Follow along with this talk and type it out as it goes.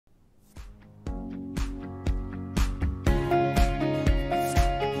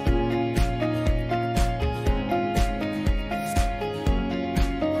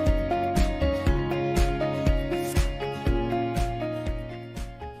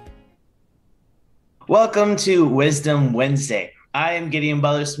Welcome to Wisdom Wednesday. I am Gideon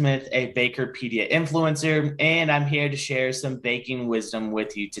Butler-Smith, a Bakerpedia influencer, and I'm here to share some baking wisdom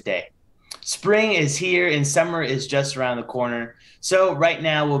with you today. Spring is here and summer is just around the corner. So right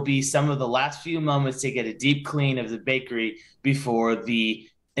now will be some of the last few moments to get a deep clean of the bakery before the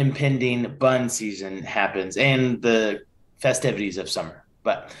impending bun season happens and the festivities of summer.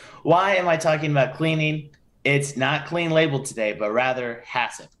 But why am I talking about cleaning? It's not clean label today, but rather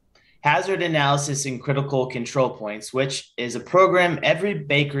HACCP. Hazard Analysis and Critical Control Points, which is a program every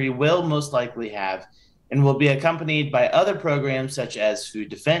bakery will most likely have and will be accompanied by other programs such as food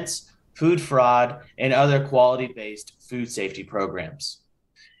defense, food fraud, and other quality-based food safety programs.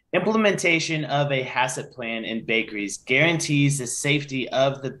 Implementation of a HACCP plan in bakeries guarantees the safety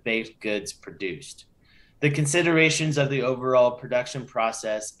of the baked goods produced, the considerations of the overall production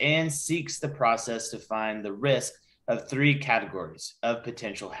process, and seeks the process to find the risk of three categories of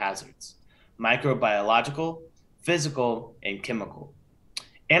potential hazards: microbiological, physical, and chemical.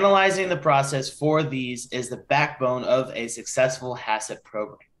 Analyzing the process for these is the backbone of a successful HACCP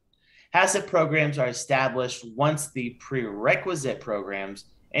program. HACCP programs are established once the prerequisite programs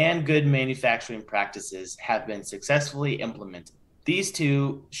and good manufacturing practices have been successfully implemented. These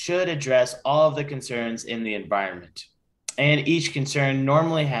two should address all of the concerns in the environment, and each concern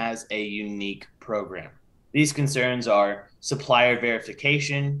normally has a unique program. These concerns are supplier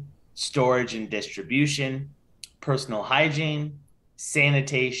verification, storage and distribution, personal hygiene,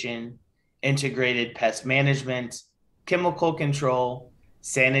 sanitation, integrated pest management, chemical control,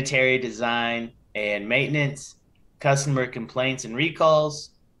 sanitary design and maintenance, customer complaints and recalls,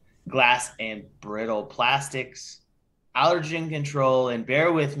 glass and brittle plastics, allergen control, and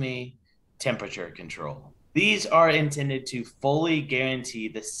bear with me, temperature control. These are intended to fully guarantee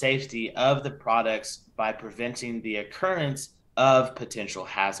the safety of the products by preventing the occurrence of potential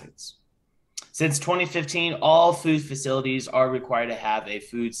hazards. Since 2015, all food facilities are required to have a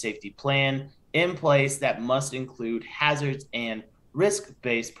food safety plan in place that must include hazards and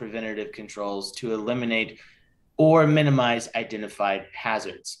risk-based preventative controls to eliminate or minimize identified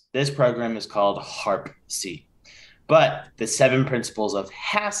hazards. This program is called HACCP. But the 7 principles of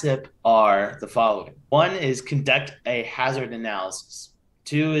HACCP are the following. 1 is conduct a hazard analysis.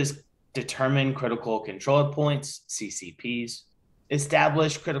 2 is determine critical control points, CCPs.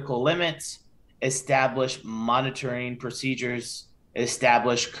 Establish critical limits. Establish monitoring procedures.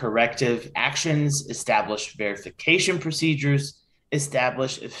 Establish corrective actions. Establish verification procedures.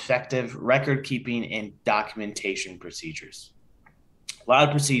 Establish effective record keeping and documentation procedures. A lot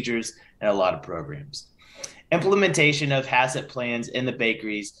of procedures and a lot of programs. Implementation of HACCP plans in the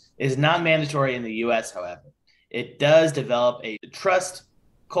bakeries is not mandatory in the US, however. It does develop a trust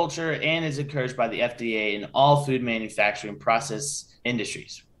culture and is encouraged by the FDA in all food manufacturing process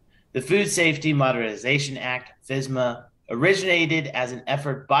industries. The Food Safety Modernization Act, FSMA, originated as an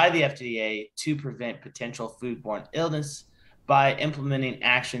effort by the FDA to prevent potential foodborne illness by implementing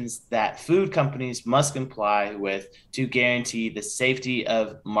actions that food companies must comply with to guarantee the safety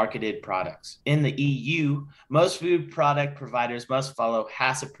of marketed products. In the EU, most food product providers must follow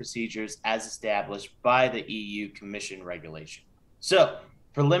HACCP procedures as established by the EU Commission regulation. So,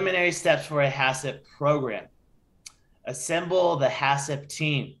 preliminary steps for a HACCP program. Assemble the HACCP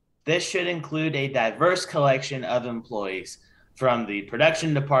team. This should include a diverse collection of employees from the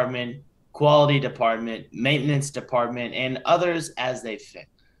production department, quality department, maintenance department, and others as they fit.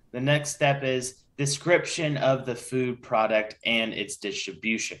 The next step is description of the food product and its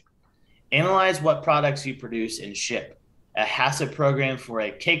distribution. Analyze what products you produce and ship. A HACCP program for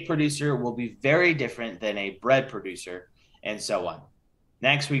a cake producer will be very different than a bread producer, and so on.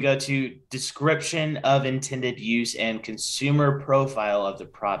 Next, we go to description of intended use and consumer profile of the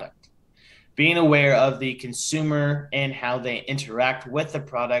product. Being aware of the consumer and how they interact with the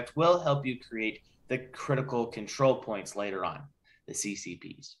product will help you create the critical control points later on, the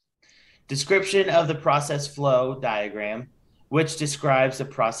CCPs. Description of the process flow diagram, which describes the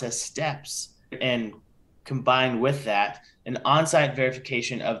process steps, and combined with that, an on-site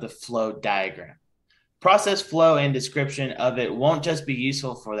verification of the flow diagram. Process flow and description of it won't just be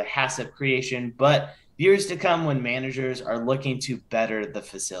useful for the HACCP creation, but years to come when managers are looking to better the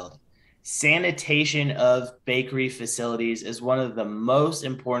facility. Sanitation of bakery facilities is one of the most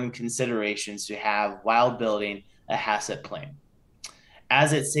important considerations to have while building a HACCP plan,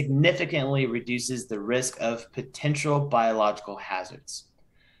 as it significantly reduces the risk of potential biological hazards.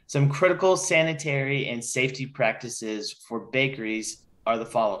 Some critical sanitary and safety practices for bakeries are the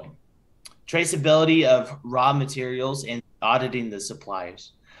following: traceability of raw materials and auditing the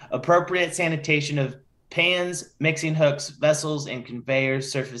suppliers, appropriate sanitation of pans, mixing hooks, vessels, and conveyor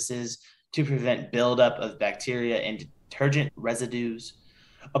surfaces to prevent buildup of bacteria and detergent residues,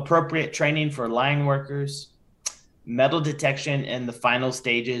 appropriate training for line workers, metal detection in the final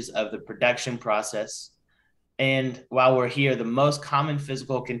stages of the production process. And while we're here, the most common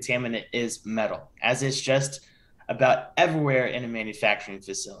physical contaminant is metal, as it's just about everywhere in a manufacturing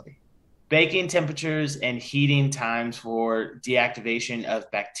facility. Baking temperatures and heating times for deactivation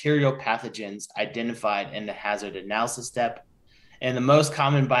of bacterial pathogens identified in the hazard analysis step. And the most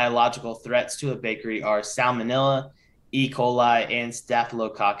common biological threats to a bakery are Salmonella, E. coli, and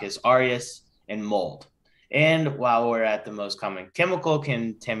Staphylococcus aureus, and mold. And while we're at the most common chemical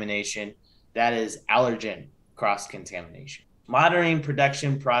contamination, that is allergen cross contamination. Monitoring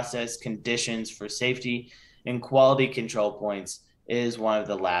production process conditions for safety and quality control points is one of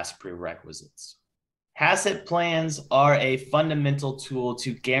the last prerequisites. HACCP plans are a fundamental tool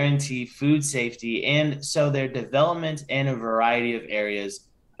to guarantee food safety, and so their development in a variety of areas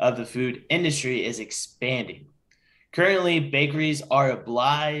of the food industry is expanding. Currently, bakeries are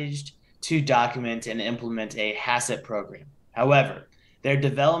obliged to document and implement a HACCP program. However, their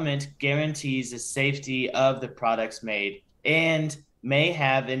development guarantees the safety of the products made and may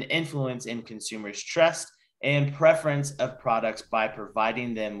have an influence in consumers' trust and preference of products by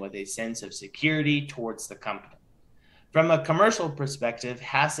providing them with a sense of security towards the company. From a commercial perspective,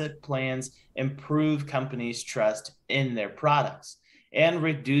 HACCP plans improve companies' trust in their products and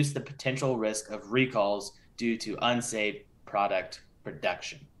reduce the potential risk of recalls due to unsafe product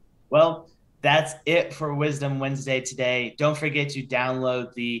production. Well, that's it for Wisdom Wednesday today. Don't forget to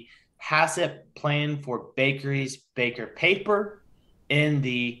download the HACCP plan for bakeries baker paper in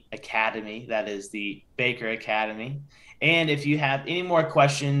the Academy. That is the Baker Academy. And if you have any more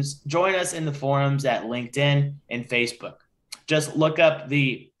questions, join us in the forums at LinkedIn and Facebook. Just look up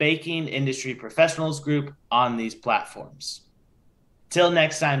the Baking Industry Professionals group on these platforms. Till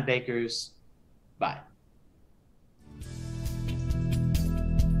next time, bakers. Bye.